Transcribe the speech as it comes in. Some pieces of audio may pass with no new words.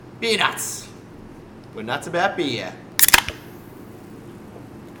Beernuts. We're nuts about beer.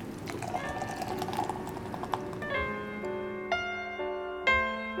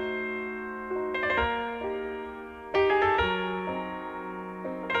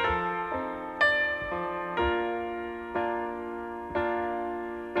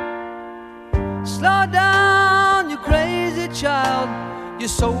 Slow down, you crazy child. You're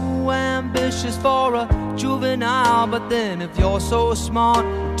so ambitious for a juvenile. But then if you're so smart,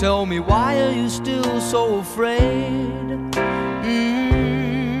 tell me, why are you still so afraid?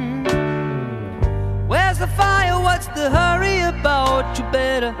 Where's the fire? What's the hurry about? You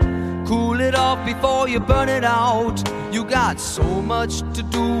better cool it off before you burn it out. You got so much to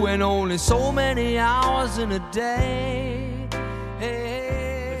do and only so many hours in a day.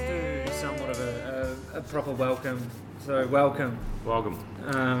 Let's do somewhat of a proper welcome. So welcome. To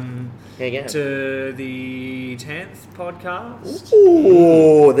the 10th podcast.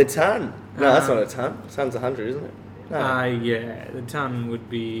 Ooh, the ton. No, that's not a ton. Ton's 100, isn't it? No. Yeah, the ton would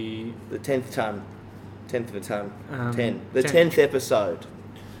be... The 10th ton. 10th of a ton. 10. The 10th. 10th episode.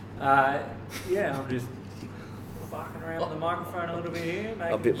 Yeah, I'm just barking around the microphone a little bit here.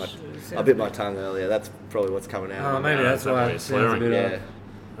 I bit my tongue earlier. That's probably what's coming out. Oh, maybe that's why it sounds a bit yeah.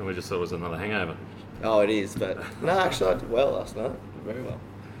 And we just thought it was another hangover. Oh, it is, but... No, actually, I did well last night. Very well.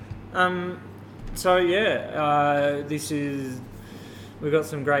 So, yeah, we've got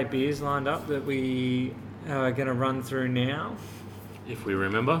some great beers lined up that we are going to run through now. If we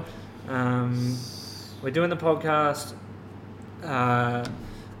remember. We're doing the podcast a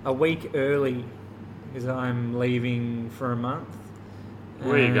week early because I'm leaving for a month.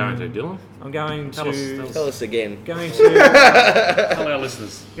 Where are you going to, Dylan? I'm going Tell us again. Going to Tell our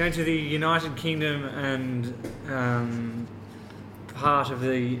listeners. Going to the United Kingdom and part of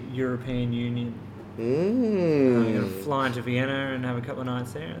the European Union. I'm going to fly into Vienna and have a couple of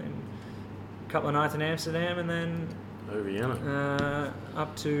nights there, and then a couple of nights in Amsterdam, and then Vienna.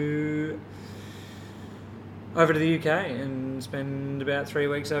 over to the UK and spend about 3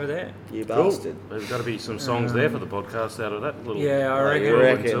 weeks over there. You bastard. There's got to be some songs there for the podcast out of that little... Yeah, I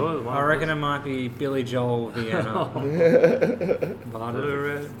reckon it might be Billy Joel Vienna.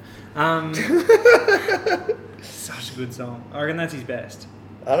 Such a good song. I reckon that's his best.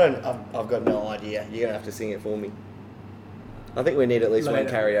 I've got no idea. You're going to have to sing it for me. I think we need at least one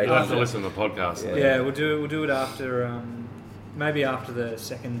karaoke. You'll have to listen to the podcast. Yeah, we'll do it after... maybe after the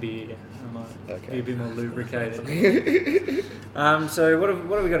second beer. I might be a bit more lubricated. So what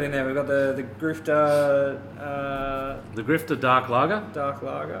have we got in there? We've got the Grifter... The Grifter Dark Lager.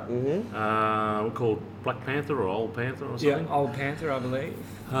 Mm-hmm. We're called Black Panther or Old Panther or something. Yeah, Old Panther, I believe.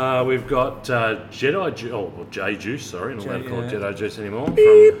 We've got Jedi Juice, sorry, not allowed to call it Jedi Juice anymore,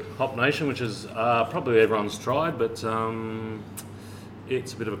 from Hop Nation, which is probably everyone's tried, but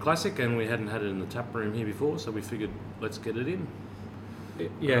it's a bit of a classic, and we hadn't had it in the tap room here before, so we figured let's get it in.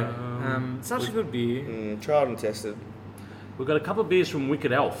 Such a good beer. Tried and tested. We've got a couple of beers from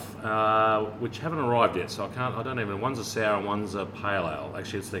Wicked Elf, which haven't arrived yet, so I don't even. One's a sour and one's a pale ale.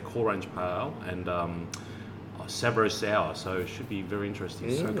 Actually, it's their core range pale ale and Sabro sour, so it should be very interesting.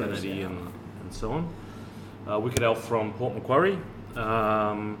 Salinity and so on. Wicked Elf from Port Macquarie. Bit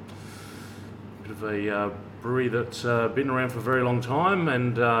of a brewery that's been around for a very long time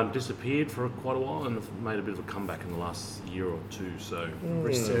and disappeared for quite a while and have made a bit of a comeback in the last year or two. So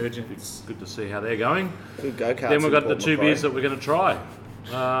resurgence. It's good to see how they're going. Good go-karts. Then we've got the two beers that we're going to try,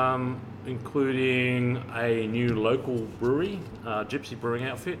 including a new local brewery, Gypsy Brewing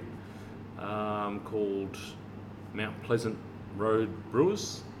outfit, called Mount Pleasant Road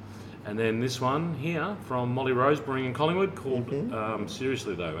Brewers. And then this one here from Molly Rose Brewing in Collingwood called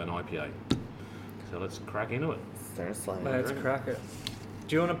Seriously Though, an IPA. So let's crack into it. Let's crack it.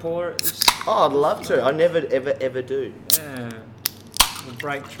 Do you want to pour it? Oh, I'd love to. I never, ever do. Yeah. We'll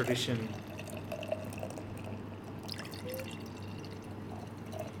break tradition.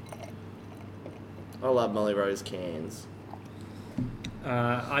 I love Molly Rose cans.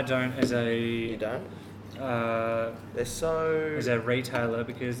 I don't You don't? They're so... as a retailer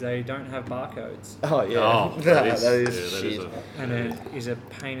because they don't have barcodes. Oh, yeah. Oh, that is shit. And it is a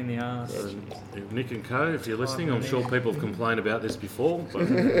pain in the ass. Nick and Co, if you're listening, I'm sure people have complained about this before, but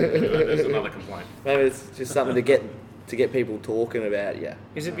there's another complaint. Maybe it's just something to get people talking about, yeah.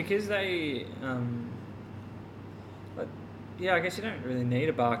 Is it because they... I guess you don't really need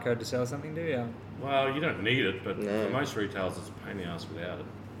a barcode to sell something, do you? Well, you don't need it, but for most retailers, it's a pain in the ass without it.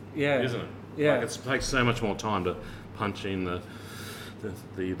 Yeah. Isn't it? Yeah. Like it takes so much more time to punch in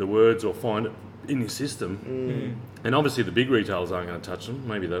the words or find it in your system. And obviously the big retailers aren't going to touch them.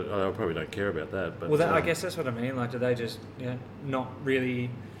 Maybe they probably don't care about that. But I guess that's what I mean. Like, do they just not really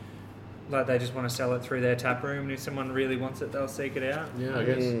like they just want to sell it through their tap room, and if someone really wants it, they'll seek it out. Yeah, I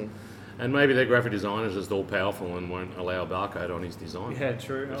guess. And maybe their graphic designer is just all powerful and won't allow a barcode on his design. Yeah,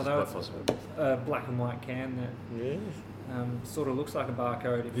 true. Which is Although quite possible. a black and white can that sort of looks like a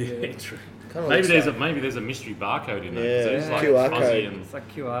barcode. If Yeah, true. Maybe there's a mystery barcode in there. Yeah, So it's like QR fuzzy code. and It's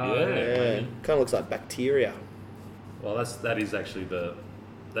like QR. Yeah, kind of looks like bacteria. well, that's actually the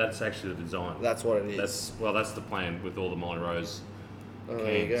design. That's what it is. That's the plan with all the Molly Rose Oh, cans.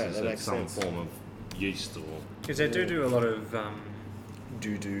 there you go. Is That that makes some sense. form of yeast or Because they do a lot of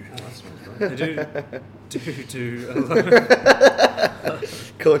Doo-doo. that smells great. they do a lot of,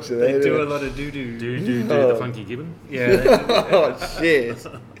 Caught you there. they do a lot of doo-doo. Do Oh. the funky gibbon. Yeah. They do. Oh, shit.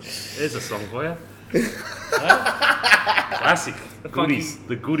 There's a song for you. Classic. Goodies.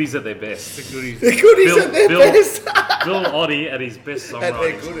 The goodies at their best. The goodies. The goodies at their best. Bill Oddie at his best At their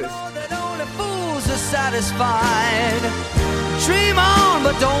songwriting. goodest. That only fools are satisfied. Dream on,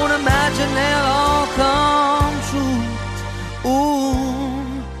 but don't imagine they'll all come true.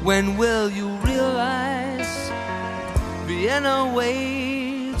 Ooh, when will you realize Vienna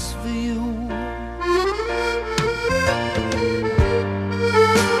waits for you?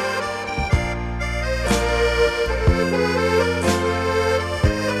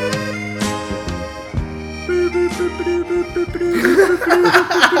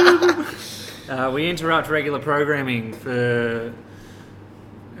 We interrupt regular programming for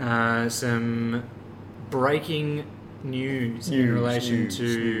some breaking news in relation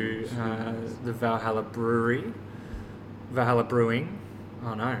to the Valhalla Brewing.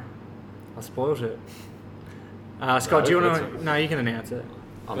 Oh no, I spoiled it. Scott, do you want to? No, you can announce it.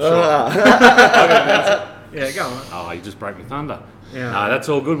 I'm sure. Yeah, go on. Oh, you just broke my thunder. Yeah. No, that's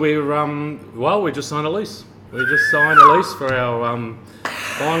all good. We just signed a lease. We just signed a lease for our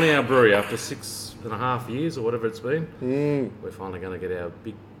finally our brewery after 6.5 years or whatever it's been. We're finally going to get our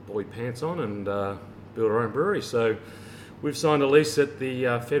big boy pants on and build our own brewery. So we've signed a lease at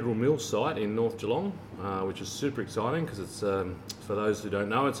the Federal Mill site in North Geelong, which is super exciting because it's for those who don't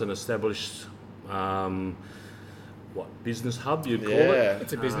know, it's an established business hub you'd call it.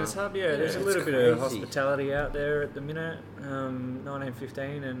 It's a business hub, yeah. There's a it's little bit of crazy. hospitality out there at the minute.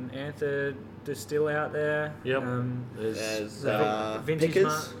 1915 and Anther Distill out there. Yep. There's Vintage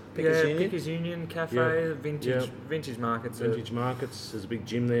Pickers Union. Pickers Union Cafe, Yeah. vintage markets. Vintage markets. There's a big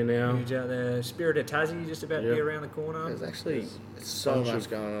gym there now. Huge out there. Spirit of Tassie just about to be around the corner. There's actually so bunch much of-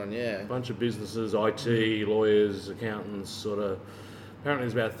 going on, yeah. A bunch of businesses, IT, lawyers, accountants, sort of. Apparently,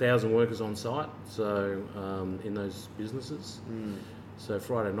 there's about 1,000 workers on site. So in those businesses. So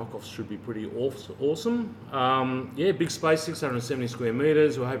Friday knockoffs should be pretty awesome. Big space, 670 square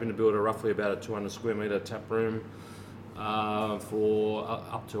metres. We're hoping to build roughly about a 200 square metre tap room for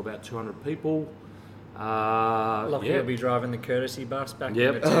up to about 200 people. Lucky will be driving the courtesy bus back.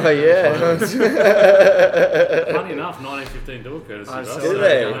 Yep. into town. Oh, yeah. Funny enough, 1915 do a courtesy I bus. saw Do that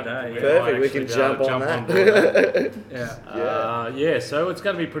they? the other day, yeah. Perfect, we can jump on that. Yeah. So it's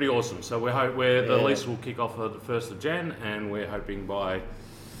going to be pretty awesome. So the lease will kick off on the 1st of Jan, and we're hoping by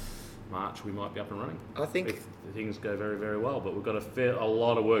March we might be up and running. I think If things go very, very well, but we've got a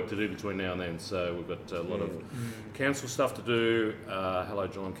lot of work to do between now and then. So we've got a lot of council stuff to do. Hello,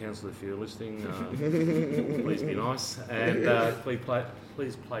 Geelong Council, if you're listening, please be nice and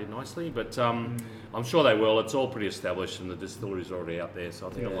please play nicely. But I'm sure they will. It's all pretty established, and the distillery's already out there. So I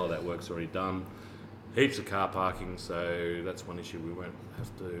think a lot of that work's already done. Heaps of car parking, so that's one issue we won't have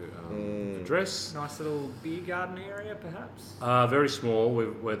to address. Nice little beer garden area, perhaps. Very small,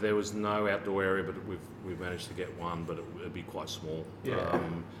 where there was no outdoor area, but we've managed to get one, but it'd be quite small. Yeah.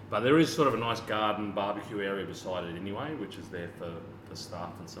 But there is sort of a nice garden barbecue area beside it anyway, which is there for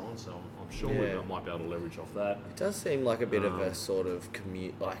staff and so on. So I'm sure we might be able to leverage off that. it does seem like a bit of a sort of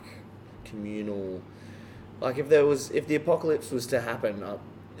communal. Like if the apocalypse was to happen,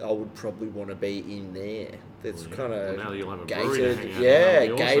 I would probably want to be in there. It's kind Well, now you'll have of a brewery to gated. hang out. Yeah, That'll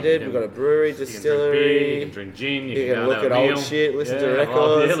be awesome. gated. You We've can- got a brewery, You can drink distillery. beer, you can drink gin, You you can can look have at a old meal. shit, listen to Yeah,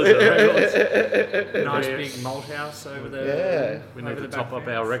 records. listen to records. Nice Yeah. big malt house over there. Yeah. We over need to the top back up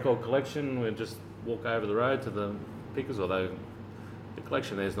fence. our record collection. We'll just walk over the road to the Pickers, although the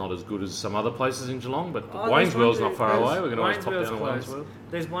collection there's not as good as some other places in Geelong, but Oh, Wayne's there's one World's not dude- far there's- away. We can always pop Wayne's down to World's Wayne's World.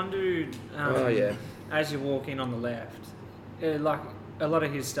 There's one dude. Oh, yeah. As you walk in on the left, like a lot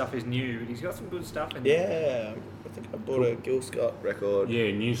of his stuff is new, but he's got some good stuff in there. Yeah, I think I bought a Gil Scott record. Yeah,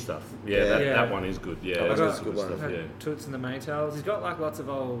 new stuff. Yeah, Yeah. that one is good. Yeah, Oh, that's that's good a good stuff. one. Yeah. Toots and the Maytals. He's got like lots of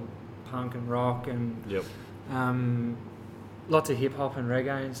old punk and rock and Yep. lots of hip hop and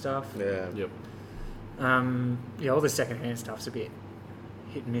reggae and stuff. Yeah. Yep. All the second-hand stuff's a bit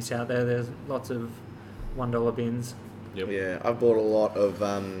hit and miss out there. There's lots of $1 bins. Yep. Yeah, I've bought a lot of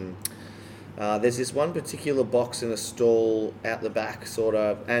There's this one particular box in a stall out the back, sort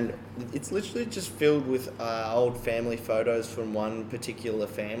of, and it's literally just filled with old family photos from one particular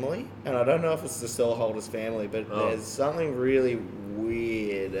family. And I don't know if it's the stallholder's family, but there's something really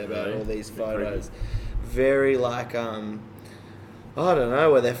weird about all these photos. Very like, I don't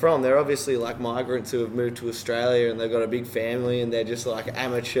know where they're from. They're obviously like migrants who have moved to Australia and they've got a big family and they're just like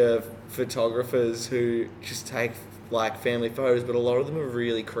amateur photographers who just take like family photos, but a lot of them are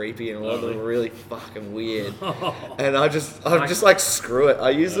really creepy and a lot of them are really fucking weird. And I'm just like, screw it. I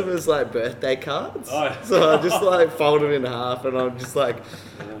use them as like birthday cards. So I just like fold them in half and I'm just like,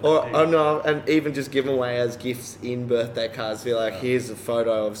 and even just give them away as gifts in birthday cards. Be like, here's a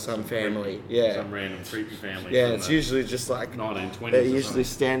photo of some family. Creepy, some random creepy family. Yeah, it's usually just like 1920s. They're usually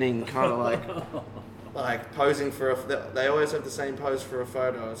standing kind of like posing for they always have the same pose for a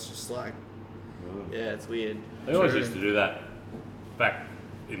photo. It's just like, yeah, it's weird. They always used to do that back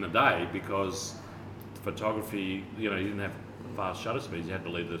in the day because photography, you didn't have fast shutter speeds. You had to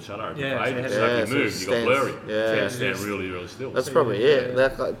leave the shutter open. So if you moved, you got blurry. Yeah, you had to stand really, really still. That's probably it.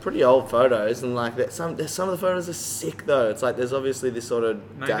 They're like pretty old photos, and like some of the photos are sick though. It's like there's obviously this sort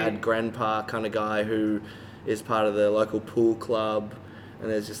of dad, grandpa kind of guy who is part of the local pool club. And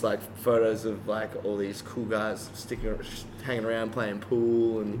there's just like photos of like all these cool guys hanging around playing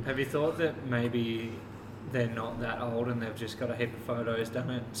pool. And have you thought that maybe they're not that old and they've just got a heap of photos done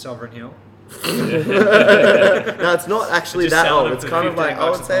at Sovereign Hill? No, it's not actually that old. It's kind of like, I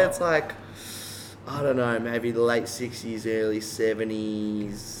would say it's like, I don't know, maybe the late 60s, early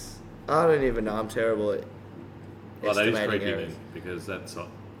 70s. I don't even know. I'm terrible at estimating that is creepy errors. then, because that's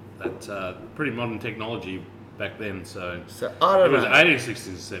pretty modern technology back then, so I don't know. It was 80s, 60s,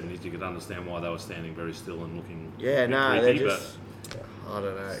 and 70s. You could understand why they were standing very still and looking. Yeah, no, creepy, they're just. I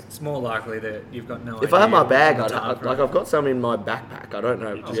don't know. It's more likely that you've got no idea. If I had my bag, I've got some in my backpack. I don't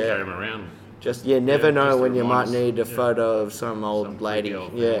know. You just carry them around. Just never know when you might need a photo of some old lady.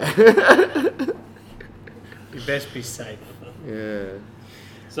 Yeah. You best be safe. Yeah.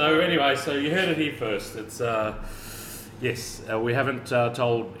 So anyway, you heard it here first. It's yes, we haven't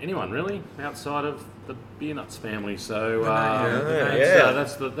told anyone really outside of the Beernuts family. So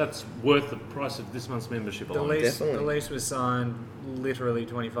that's worth the price of this month's membership. The lease was signed literally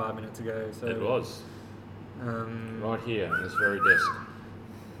 25 minutes ago. So it was right here on this very desk.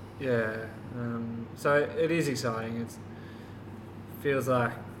 Yeah. So it is exciting. It feels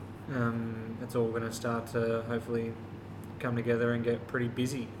like it's all going to start to hopefully come together and get pretty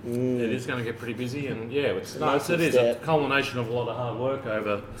busy. It is going to get pretty busy, and it's a culmination of a lot of hard work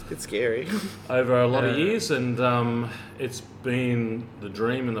over. It's a bit scary. Over a lot of years, and it's been the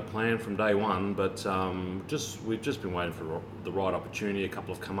dream and the plan from day one. But we've just been waiting for the right opportunity. A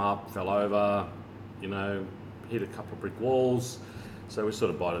couple have come up, fell over, hit a couple of brick walls. So we sort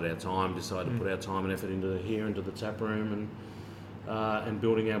of bided our time, decided to put our time and effort into the tap room, and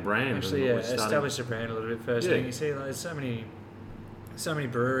building our brand. Actually, establish the brand a little bit first. Yeah. You see, there's so many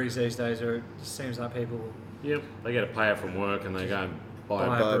breweries these days where it just seems like people. Yep, they get a payout from work and they go and buy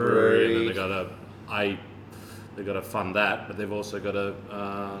a brewery, and then they've got to fund that, but they've also got to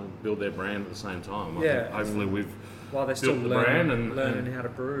build their brand at the same time. I think hopefully we've while they're still built the brand and learning how to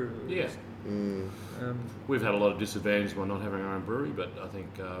brew. Yeah. We've had a lot of disadvantages by not having our own brewery, but I think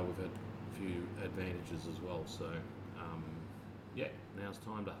we've had a few advantages as well. So, now's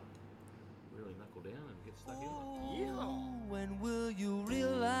time to really knuckle down and get stuck in it. When will you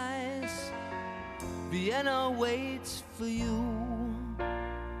realize Vienna waits for you?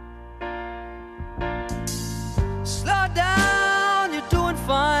 Slow down, you're doing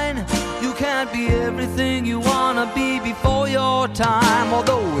fine. You can't be everything you wanna be before your time.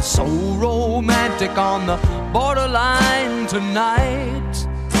 Although it's so romantic on the borderline tonight.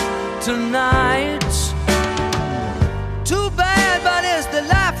 Too bad, but it's the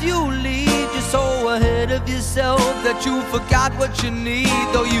life you lead. You're so ahead of yourself that you forgot what you need.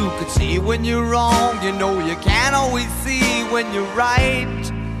 Though you could see when you're wrong, you know you can't always see when you're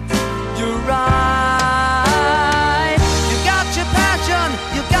right. You're right. You got your passion,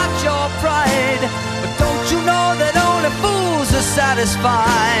 you got your pride, but don't you know that only fools are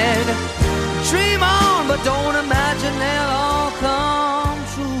satisfied? Dream on, but don't imagine they'll all come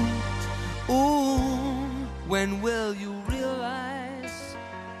true. Ooh, when will you realize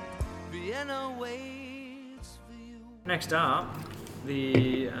Vienna waits for you? Next up,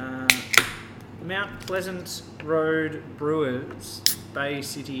 the Mount Pleasant Road Brewers, Bay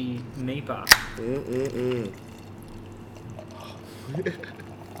City NEPA.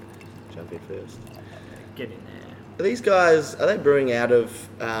 Jump in first. Get in there. Are these guys, are they brewing out of,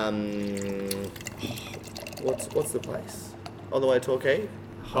 what's the place? All the way to Torquay?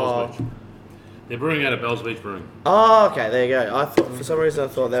 Hulls They're brewing out of Bells Beach Brewing. Oh, okay, there you go. I thought for some reason I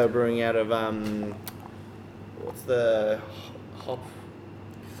thought they were brewing out of what's the hop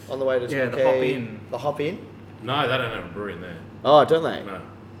on the way to Yeah, the Torquay? Hop Inn. The Hop Inn? No, they don't have a brewery in there. Oh, don't they?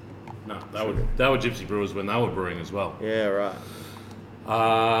 No, they were Gypsy Brewers when they were brewing as well. Yeah,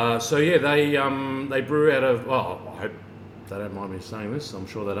 right. So yeah, they brew out of. Well, I hope they don't mind me saying this. I'm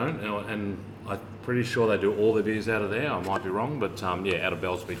sure they don't, and I'm pretty sure they do all their beers out of there. I might be wrong, but yeah, out of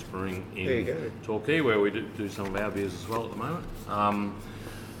Bells Beach Brewing in Torquay, where we do some of our beers as well at the moment.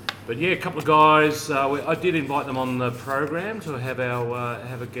 But yeah, a couple of guys. I did invite them on the program to have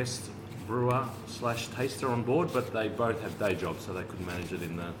a guest brewer / taster on board, but they both have day jobs, so they couldn't manage it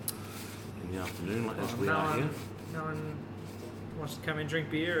in the afternoon as we are here. No one wants to come and drink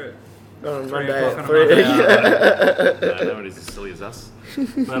beer On at 3 Monday o'clock at on a 3. Monday. No, nobody's as silly as us.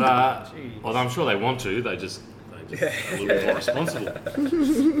 But well, I'm sure they want to. They just are a little bit more responsible.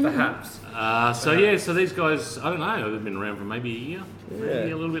 Perhaps. So these guys, I don't know, they've been around for maybe a year,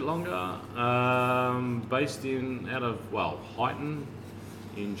 maybe a little bit longer. Based out of Highton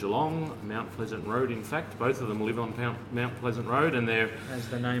in Geelong, Mount Pleasant Road. In fact, both of them live on Mount Pleasant Road, and they're as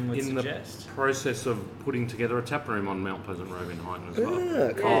the name would in suggest. the process of putting together a tap room on Mount Pleasant Road in Highton as well.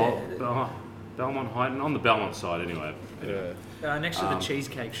 Okay. Belmont Highton, on the Belmont side anyway. Next to the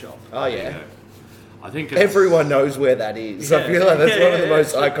cheesecake shop. Oh yeah. I think Everyone knows where that is. I feel like that's one of the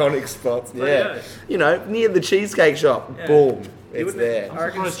most iconic spots. Yeah. You know, near the cheesecake shop. Yeah. Boom. It's there.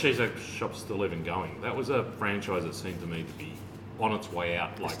 I'm surprised Cheesecake Shop's still even going. That was a franchise that seemed to me to be on its way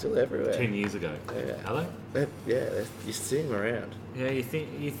out like Still everywhere. 10 years ago. Yeah. Are they? Yeah, you see them around. Yeah, you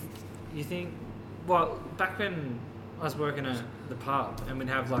think. Well, back when I was working at the pub and we'd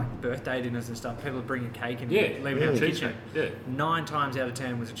have like birthday dinners and stuff, people would bring a cake and leave it in the kitchen. Yeah. 9 times out of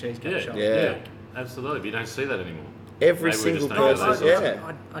 10 was a cheesecake shop. Yeah. Absolutely. But you don't see that anymore. Every Maybe we single just don't person. know those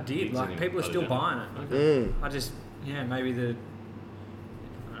Yeah. I did. Gigs Like anymore. people are still buying it. Okay. I just, maybe I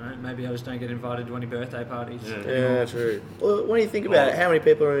don't know, maybe I just don't get invited to any birthday parties. Yeah, true. Well, when you think about it, how many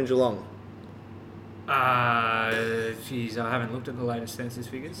people are in Geelong? Geez, I haven't looked at the latest census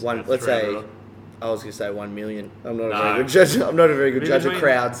figures. Let's say, I was going to say 1 million. I'm not a very good judge. I'm not a very good judge of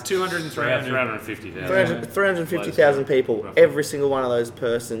crowds. 200 and 300. 350,000. 350,000 people. Roughly. Every single one of those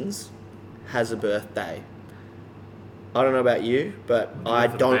persons has a birthday. I don't know about you, but I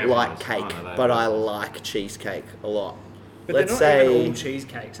the don't family like ones. cake, Oh, no, they but are. I like cheesecake a lot. But Let's they're not say even all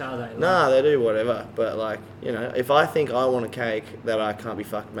cheesecakes, are they? Like, no, they do whatever. But like, you know, if I think I want a cake that I can't be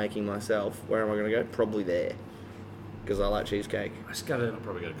fucked making myself, where am I going to go? Probably there, because I like cheesecake. I just got to I'll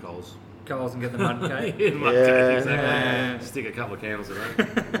probably go to Coles. Coles and get the mud cake. Mud Yeah. cake, exactly. Yeah. Stick a couple of candles in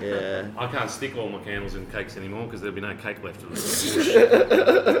it. Yeah. I can't stick all my candles in cakes anymore because there'll be no cake left. So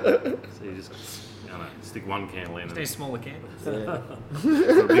you just, stick one candle in. Just need smaller candles. Yeah.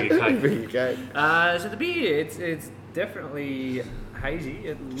 For a bigger cake. Bigger cake. So the beer, it's definitely hazy.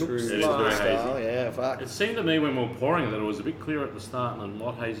 It looks It is like very Style, hazy. yeah, fuck. It seemed to me when we were pouring it that it was a bit clearer at the start and a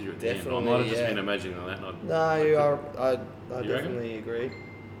lot hazier at the end. I Definitely, might have just yeah. been imagining that. Not, No, you are. I reckon? definitely agree.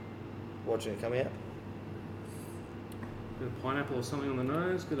 Watching it come out. Bit of pineapple or something on the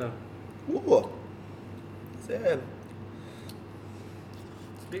nose. Good. Ooh. Yeah.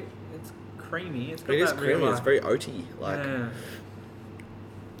 it's creamy. It's got It is that creamy. real, It's very oaty. Like. yeah.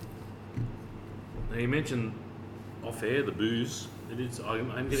 Now you mentioned off air the booze. It is. I'm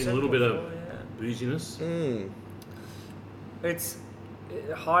getting Said a little bit of before, yeah. booziness.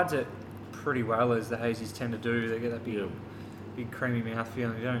 It hides it pretty well, as the hazies tend to do. They get that big, Yeah. big creamy mouth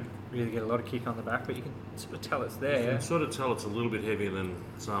feeling. You don't really get a lot of kick on the back, but you can sort of tell it's You there. can sort of tell it's a little bit heavier than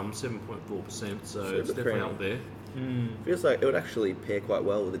some, 7.4%. So Super it's definitely creamy. up there. Feels like it would actually pair quite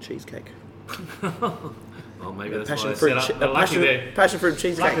well with a cheesecake. Well, maybe that's Passion why fruit, they set up. They're lucky passion fruit lucky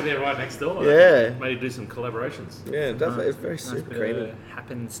cheesecake. they're right next door. Yeah. Maybe do some collaborations. Yeah, definitely. It's very Nice super bit creamy. of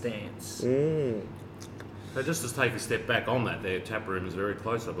happenstance. So just to take a step back on that, their tap room is very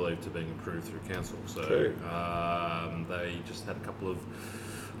close, I believe, to being approved through council. So True. they just had a couple of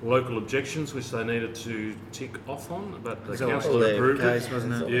local objections which they needed to tick off on, but the It's always council had the approved case, it.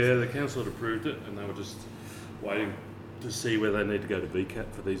 wasn't it? Yeah, the council had approved it, and they were just waiting to see whether they need to go to VCAT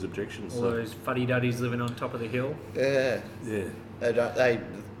for these objections. All those fuddy-duddies living on top of the hill. Yeah. Yeah.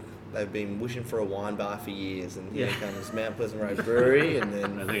 They've been wishing for a wine bar for years, and here Yeah. comes Mount Pleasant Road Brewery, and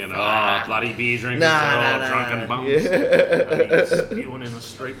then They're thinking, bloody beer drinkers, Nah, drunken bums, Yeah. spewing in the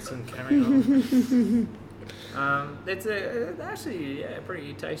streets and carrying on. It's actually a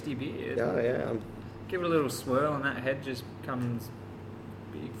pretty tasty beer. Oh yeah, Give it a little swirl, and that head just comes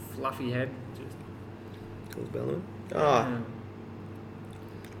big fluffy head. Just cool Bellman. Oh, yeah.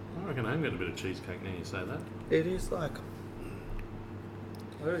 I reckon I'm getting a bit of cheesecake now you say that. it is like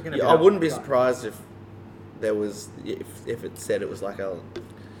I wouldn't be surprised if there was if it said it was like a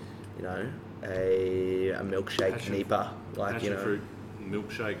milkshake Nipah, like passion fruit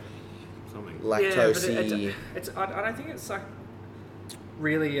milkshake, something lactosey. Yeah, but I don't think it's like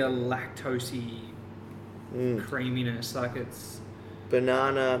really a lactosey creaminess. Like it's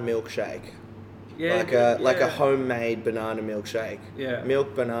banana milkshake. Yeah, like a homemade banana milkshake. Yeah.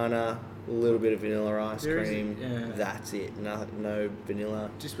 Milk, banana, a little bit of vanilla ice cream. Yeah. That's it. No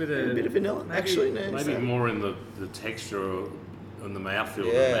vanilla. Just with a bit of vanilla. Actually, no. Maybe more in the texture and the mouthfeel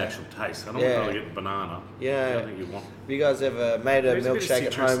than the actual taste. I don't want to get banana. Yeah. I don't think you want. Have you guys ever made a milkshake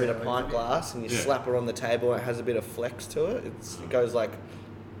at home in a there, pint glass and you slap it on the table and it has a bit of flex to it? It goes like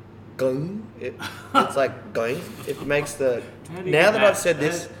gung. It's like gung. It makes the... Now that I've said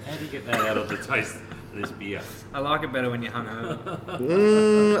this... How do you get that out of the taste of this beer? I like it better when you're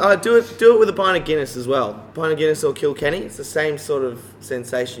hungover. I do it with a pint of Guinness as well. Pint of Guinness or Kilkenny. It's the same sort of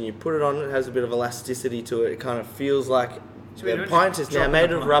sensation. You put it on, it has a bit of elasticity to it. It kind of feels like the pint is now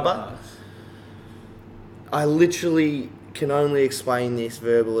made of rubber. I literally can only explain this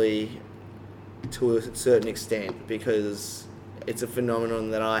verbally to a certain extent because it's a phenomenon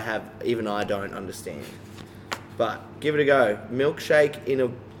that I don't understand. But give it a go. Milkshake in a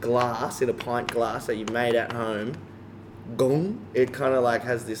pint glass that you've made at home. Gong. It kind of like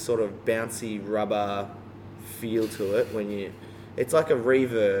has this sort of bouncy rubber feel to it it's like a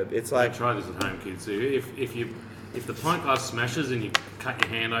reverb. It's like... Try this at home, kids. So if the pint glass smashes and you cut your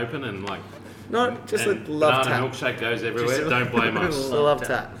hand open and like... No, just a love tap. Milkshake goes everywhere. Don't blame us. Just a love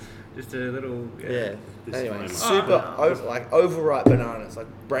tap. Just a little... Yeah. Anyway, Disclaimer. overripe bananas, like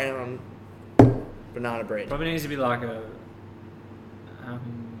brown banana bread. Probably needs to be like a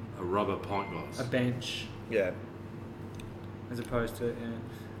rubber pint glass. A bench. Yeah. As opposed to,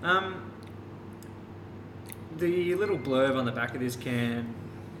 the little blurb on the back of this can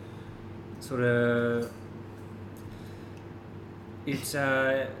sort of... It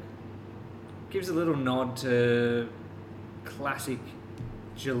gives a little nod to classic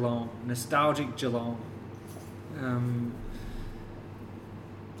Geelong, nostalgic Geelong.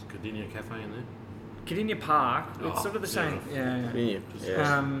 Is Cardinia Cafe in there? Cardinia Park, it's sort of the same. Yeah.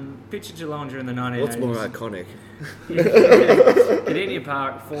 Picture Geelong during the 1980s. What's more iconic? Cardinia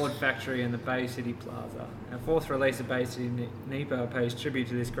Park, Ford Factory and the Bay City Plaza. Our fourth release of Bay City Nipah pays tribute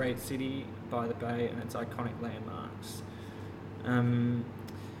to this great city by the bay and its iconic landmarks.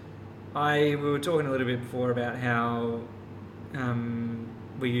 We were talking a little bit before about how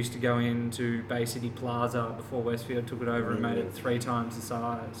we used to go into Bay City Plaza before Westfield took it over and made it 3 times the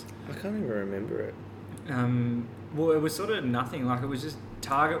size. I can't even remember it. Well, it was sort of nothing. Like, it was just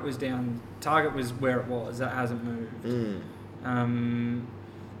Target was down. Target was where it was. That hasn't moved. And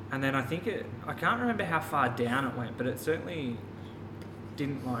then I can't remember how far down it went, but it certainly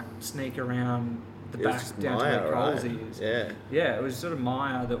didn't like sneak around the back down to where Coles is. Yeah. Yeah, it was sort of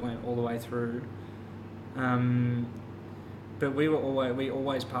Maya that went all the way through. But we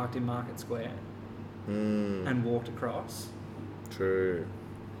always parked in Market Square and walked across. True.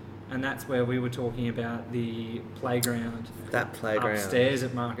 And that's where we were talking about the playground. That playground upstairs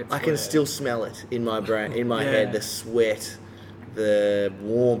at Market Square. I can still smell it in my brain, in my head. The sweat, the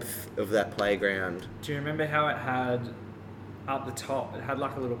warmth of that playground. Do you remember how it had up the top? It had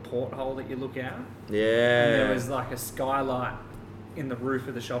like a little porthole that you look out. Yeah. And there was like a skylight in the roof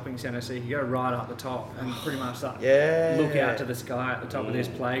of the shopping centre, so you could go right up the top and pretty much like look out to the sky at the top of this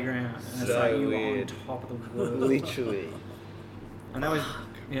playground, and it's like you on top of the world. Literally. And that was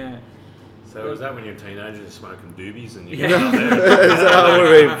So was that when you're a teenager and smoking doobies and you Yeah. get up there? I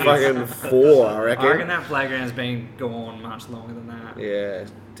would have been fucking 4, I reckon. I reckon that playground's been gone much longer than that. Yeah,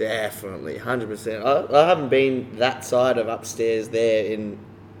 definitely, 100%. I haven't been that side of upstairs there in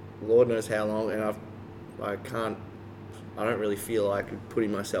Lord knows how long, and I don't really feel like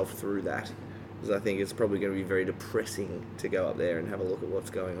putting myself through that, because I think it's probably going to be very depressing to go up there and have a look at what's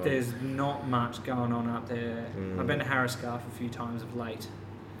going on. There's not much going on up there. I've been to Harris Scarf a few times of late.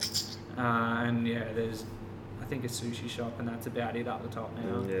 And there's, I think, a sushi shop, and that's about it up the top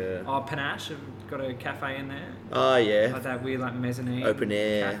now. Yeah. Oh, Panache have got a cafe in there. Oh, yeah. Like that weird, like, mezzanine Open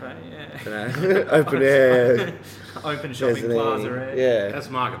air. cafe, yeah. Panache. Open air. Open shopping Mezzanine. plaza, Yeah. That's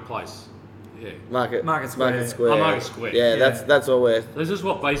Marketplace. Yeah. Market Square. Oh, Market Square. Yeah, Yeah. that's what we're... This is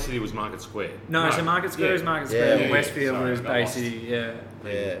what Bay City was Market Square. No, so Market Square is Market Square, Yeah. and Westfield Sorry, was I got Bay lost. City, yeah.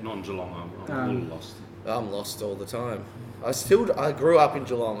 Yeah. Not in Geelong, I'm a little lost. I'm lost all the time. I grew up in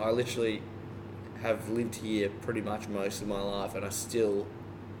Geelong. I literally have lived here pretty much most of my life, and I still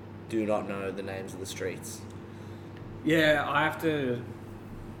do not know the names of the streets. Yeah, I have to...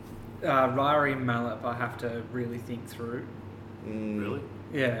 Ryrie Mallet, I have to really think through. Really?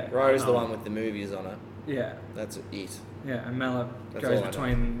 Yeah. Roe's the one with the movies on it. Yeah. That's it. Yeah, and Mallet That's goes all I know.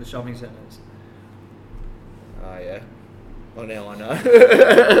 between the shopping centres. Oh, yeah. Well, now I know.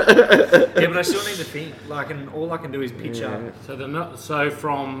 Yeah, but I still need to think. Like, and all I can do is picture. So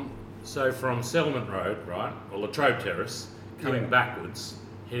from Settlement Road, right, or Latrobe Terrace, coming Yeah. backwards,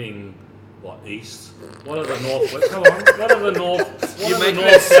 heading east. What are the north? Come on. What are the north? What You are make the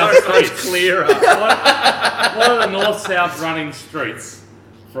that north so south much streets? clearer. What are the north south running streets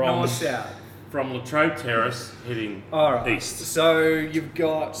from North south. from Latrobe Terrace heading All right. east? So you've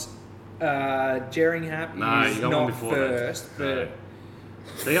got Jerringham No, is you got one not before first, that. but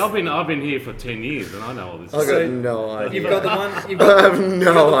See, I've been here for 10 years and I know all this. I've got So, no idea. you've got the one. You've I got, have you've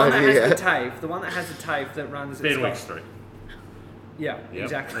got no the one that idea. has the TAFE. The one that has the TAFE that runs. at Benwick Scott- Street. Yeah, Yep,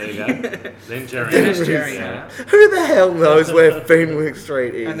 exactly. there you go. Then Jerry. Then it's Jerringham. Who the hell knows where Fenwick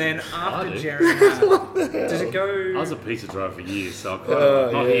Street is? And then after I do. Jerringham, does it I go? was a pizza driver for years, so I kind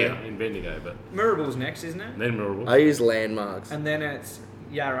of not yeah. here in Bendigo, but Mirabel's next, isn't it? then Mirabel. I use landmarks. And then it's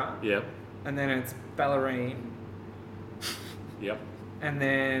Yarra, Yep, and then it's Ballerine, yep. and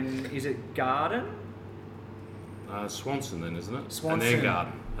then is it Garden? Swanson then, isn't it? And Swanson. then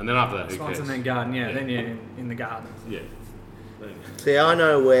Garden. And then after that, who Swanson, cares? then Garden. Yeah, Yeah. then you're in the Garden. Yeah. There you go. See, I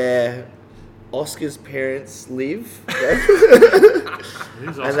know where Oscar's parents live.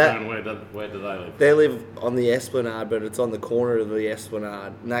 Who's Oscar that- and where do they live? They live on the Esplanade, but it's on the corner of the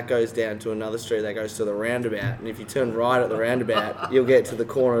Esplanade, and that goes down to another street that goes to the roundabout. And if you turn right at the roundabout, you'll get to the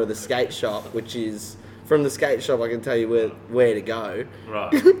corner of the skate shop, which is from the skate shop. I can tell you where to go,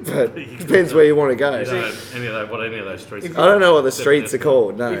 Right. but it depends where you want to go. You don't know any of those streets. If I don't know what the streets are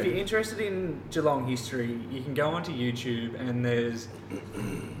called. No. If you're interested in Geelong history, you can go onto YouTube and there's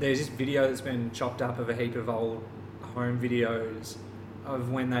this video that's been chopped up of a heap of old home videos of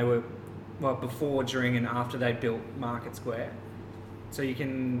when they were, well, before, during, and after they built Market Square. So you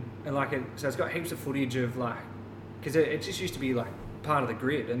can so it's got heaps of footage of because it just used to be part of the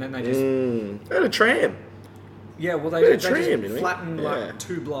grid, and then they just They had a tram. yeah, well They they had a just tram, didn't we? flattened Yeah.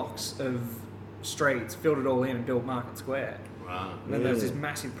 2 blocks of streets, filled it all in, and built Market Square. Right. And then there was this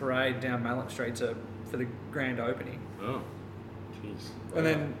massive parade down Mallet Street for the grand opening. Oh, jeez. And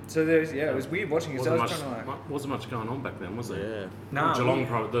then, so it was weird watching it. So I was trying to Wasn't much going on back then, was there? Yeah. no,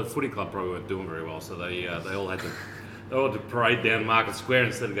 Geelong, the footy club probably weren't doing very well, so they all had to parade down Market Square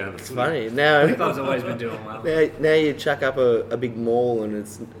instead of going to the footy. Funny now. the club's always been doing well. Now you chuck up a big mall and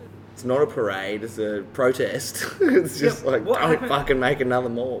it's not a parade, it's a protest. It's just Yeah, what don't happened- fucking make another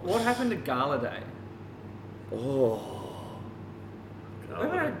mall. What happened to Gala Day? Oh, We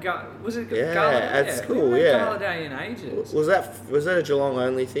haven't had was it Yeah, Gala Day? at We school, haven't had yeah. Gala Day in ages. was that a Geelong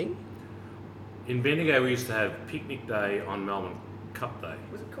only thing? In Bendigo, we used to have picnic day on Melbourne Cup Day.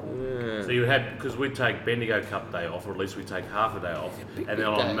 Was it called? Yeah. So you had, because we'd take Bendigo Cup Day off, or at least we'd take half a day off, picnic and then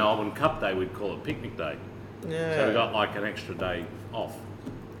on day. Melbourne Cup Day we'd call it picnic day. Yeah. So we got an extra day off.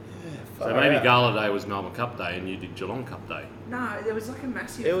 So far maybe out. Gala Day was Melbourne Cup Day, and you did Geelong Cup Day. No, there was a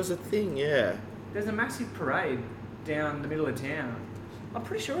massive. It was a thing, yeah. There's a massive parade down the middle of town. I'm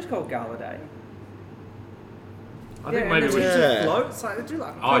pretty sure it's called Gala Day. I think and maybe there's we. heaps Yeah. of floats. They do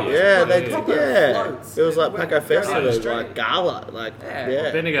Oh, yeah. Yeah, they proper yeah. floats. It was like They Paco go down the Festival, street. like Gala, Yeah.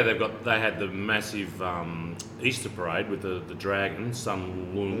 yeah. Bendigo, they had the massive Easter parade with the dragon,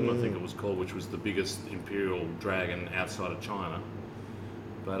 Sun Lung, I think it was called, which was the biggest imperial dragon outside of China.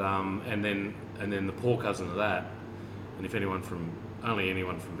 But and then the poor cousin of that, and if anyone from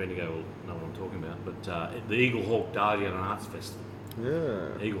Bendigo will know what I'm talking about. But the Eagle Hawk Dahlia and Arts Festival.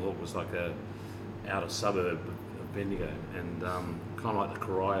 Yeah. Eagle Hawk was like a outer suburb of Bendigo, and kind of like the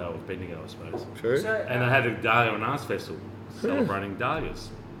Corio of Bendigo, I suppose. True. So, And they had a Dahlia and Arts Festival celebrating dahlias,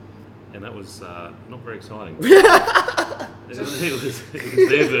 and that was not very exciting. it was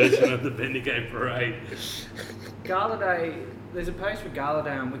their version of the Bendigo parade. Gala Day, there's a page for Gala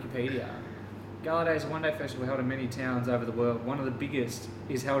Day on Wikipedia. Gala Day is a one-day festival held in many towns over the world. One of the biggest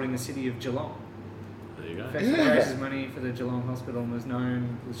is held in the city of Geelong. There you go. The festival raises money for the Geelong Hospital and was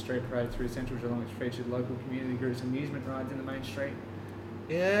known for the street parade through central Geelong, which featured local community groups, amusement rides in the main street,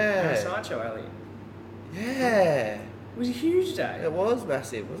 and a Yeah. sideshow alley. Yeah. It was a huge day. It was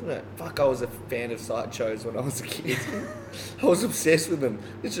massive, wasn't it? Fuck, I was a fan of sideshows when I was a kid. I was obsessed with them.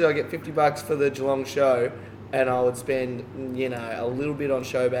 Literally, I get $50 for the Geelong show, and I would spend, a little bit on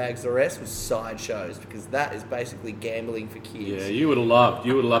show bags. The rest was sideshows, because that is basically gambling for kids. Yeah, you would have loved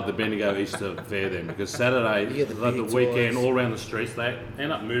the Bendigo Easter Fair then, because Saturday, You get the the big weekend, toys. all around the streets, they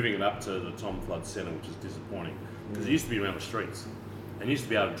end up moving it up to the Tom Flood Centre, which is disappointing, because it used to be around the streets. And you used to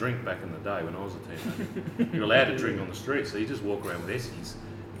be able to drink back in the day when I was a teenager. You're allowed to drink on the street, so you just walk around with Essies,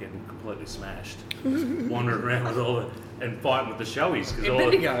 getting completely smashed. Just wandering around with all and fighting with the showies. In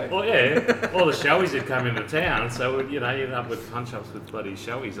Bendigo? All the showies had come into town, so you end up with punch-ups with bloody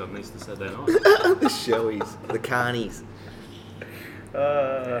showies on Easter Saturday night. The showies, the carnies.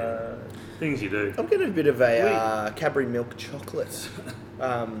 Things you do. I'm getting a bit of a Cadbury milk chocolate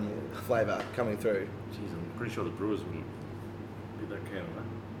flavour coming through. Jeez, I'm pretty sure the brewers wouldn't be that keen on that.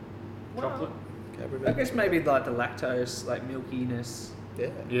 Well, Chocolate? Cadbury I milk. guess maybe like the lactose, like milkiness. Yeah.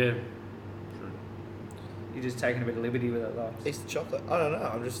 Yeah. You're just taking a bit of liberty with it, like. Easter chocolate. I don't know.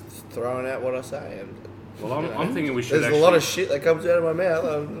 I'm just throwing out what I say. And, Well, I'm thinking we should there's a lot of shit that comes out of my mouth.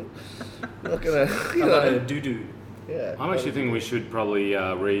 I'm not going to... A lot of doo-doo. Yeah. I'm actually thinking we should probably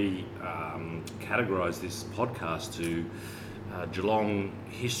categorise this podcast to Geelong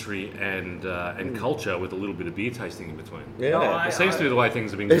history and culture with a little bit of beer tasting in between. Yeah. No, It seems to be the way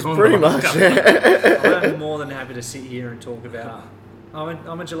things have been It's going. pretty much. I'm more than happy to sit here and talk about...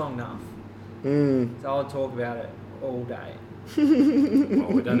 I'm a Geelong nuff. So I'll talk about it all day.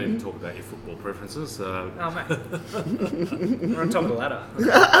 Well, we don't need to talk about your football preferences. Oh, mate. We're on top of the ladder.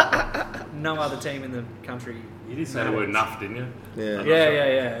 No other team in the country. You did say the word nuff, didn't you? Yeah.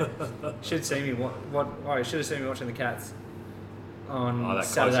 Yeah. Should see me should have seen me watching the Cats on That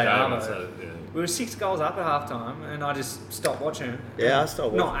Saturday close game, Arvo. so, yeah. We were 6 goals up at half time, and I just stopped watching. Yeah, I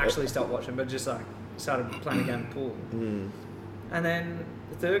stopped Not watching. actually stopped watching, but just like started playing a game of pool. And then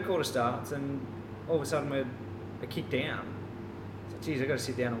the third quarter starts, and all of a sudden we're a kick down. So, geez, I've got to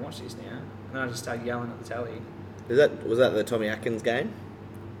sit down and watch this now. And I just started yelling at the telly. Was that the Tommy Atkins game?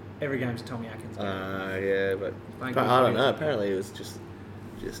 Every game's a Tommy Atkins game. Yeah, but Thank I you. don't know. Apparently it was just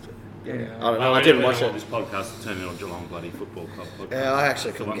yeah. Yeah. I don't know. I didn't watch want it. this podcast to turn into a Geelong bloody football club podcast. Yeah, I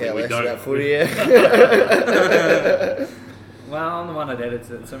actually couldn't One care thing we less don't about do. footy. Yeah. Well, I'm the one that edits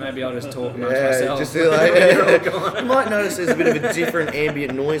it, so maybe I'll just talk amongst Yeah, myself. just do like, you might notice there's a bit of a different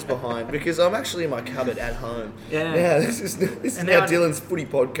ambient noise behind because I'm actually in my cupboard at home. Yeah. Yeah, this is And now now- Dylan's footy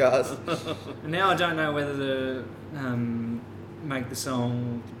podcast. And now I don't know whether to make the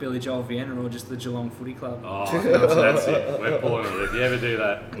song Billy Joel Vienna or just the Geelong Footy Club. Oh, that's it. We're pulling it. If you ever do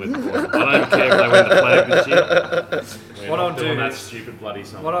that, we're pulling it. I don't care if they win the flag this year. We're What not I'll doing do- that stupid bloody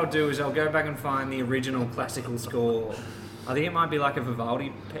song. What I'll do is I'll go back and find the original classical score. I think it might be like a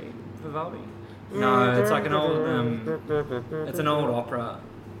Vivaldi. No, it's like an old. It's an old opera.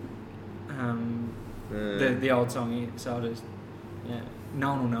 The old song. So I'll just no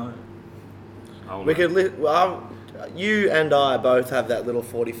one will know. We could you and I both have that little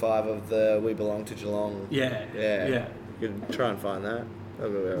 45 of the We Belong to Geelong. Yeah. You could try and find that.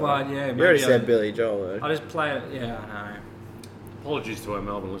 That'll be all Well, right. yeah. You already maybe said Billy Joel though. I'll just play it. Yeah, I know. Apologies to our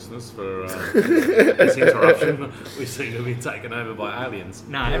Melbourne listeners for this interruption. We seem to be taken over by aliens.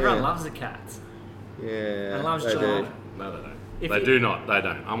 No, everyone loves the Cats. Yeah. And loves they Geelong. do. No, they don't. If They you- do not. They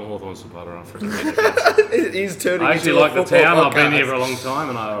don't. I'm a Hawthorn supporter. I freaking hate the Cats. It is turning I actually into like a the football town. I've been here podcast. for a long time,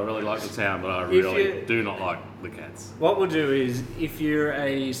 and I really like the town, but I If really you- do not like the Cats. What we'll do is, if you're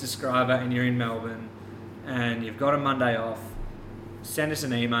a subscriber and you're in Melbourne and you've got a Monday off, send us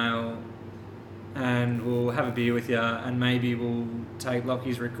an email and we'll have a beer with you, and maybe we'll take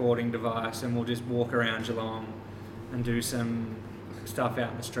Lockie's recording device and we'll just walk around Geelong and do some stuff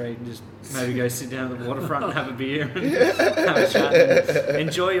out in the street and just maybe go sit down at the waterfront and have a beer and have a chat and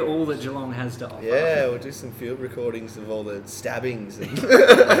enjoy all that Geelong has to offer. Yeah, we'll do some field recordings of all the stabbings.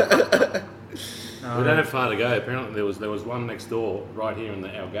 And We don't have far to go. Apparently, there was one next door, right here in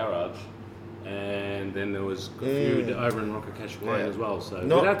our garage, and then there was a few over in Rockacashua Lane as well. So we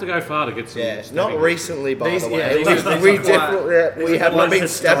don't have to go far to get some. yeah, stabbing. not recently, by These- the way. yeah, these are we quite- definitely we have quite not been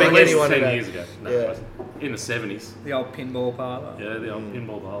stabbing At least anyone. 10 today. years ago. No, Yeah. it wasn't. In the 70s. The old pinball parlour. Yeah, the old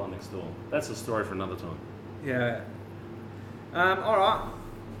pinball Valhalla next door. That's a story for another time. Yeah. All right.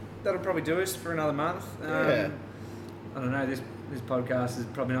 That'll probably do us for another month. Yeah. I don't know. This podcast is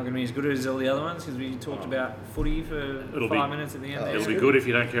probably not going to be as good as all the other ones because we talked about footy for It'll 5 be- minutes at the end. It'll be good if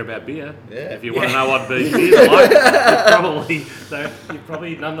you don't care about beer. Yeah. If you want to know what beers are like, you're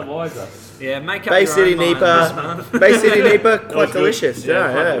probably none the wiser. Yeah, make up Bay your City own mind this Nipa, month. Bay City Nipa, That quite was good. delicious. Yeah,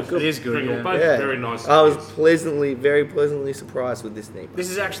 quite yeah, delicious. good. It is good, Drinkable, yeah. both Yeah. very nice. I was beers. very pleasantly surprised with this Nipa. This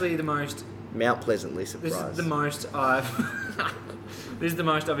is actually the most. Mount pleasantly This surprised. is the most I've. This is the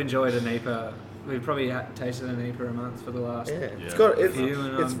most I've enjoyed a Nipa. We've probably tasted a Nipa a month for the last. Yeah, it's Yeah. got Few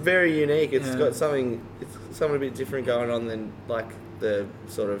and, it's very unique. It's yeah. got something a bit different going on than like the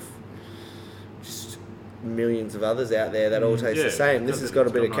sort of just millions of others out there that all taste Yeah, the same. This it's has got a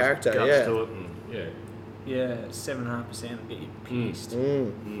it's bit of nice character. guts Yeah. to it and, yeah. Yeah, 7.5%. Get you pissed.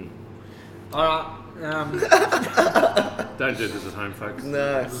 Mm. All right. Don't do this at home, folks.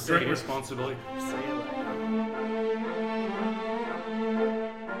 No. Drink responsibly. See you later.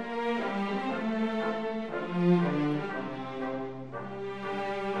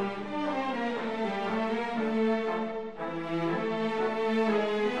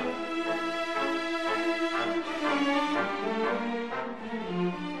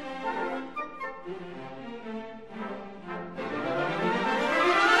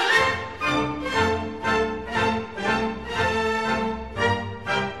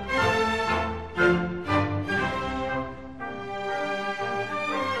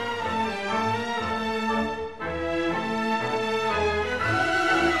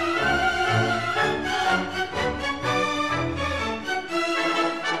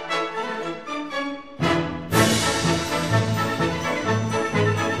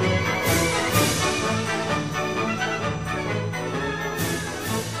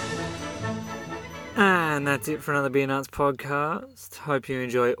 And that's it for another Beernuts podcast. Hope you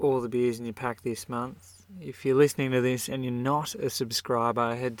enjoy all the beers in your pack this month. If you're listening to this and you're not a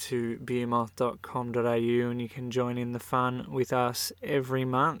subscriber, head to beermoth.com.au and you can join in the fun with us every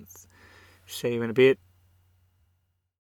month. See you in a bit.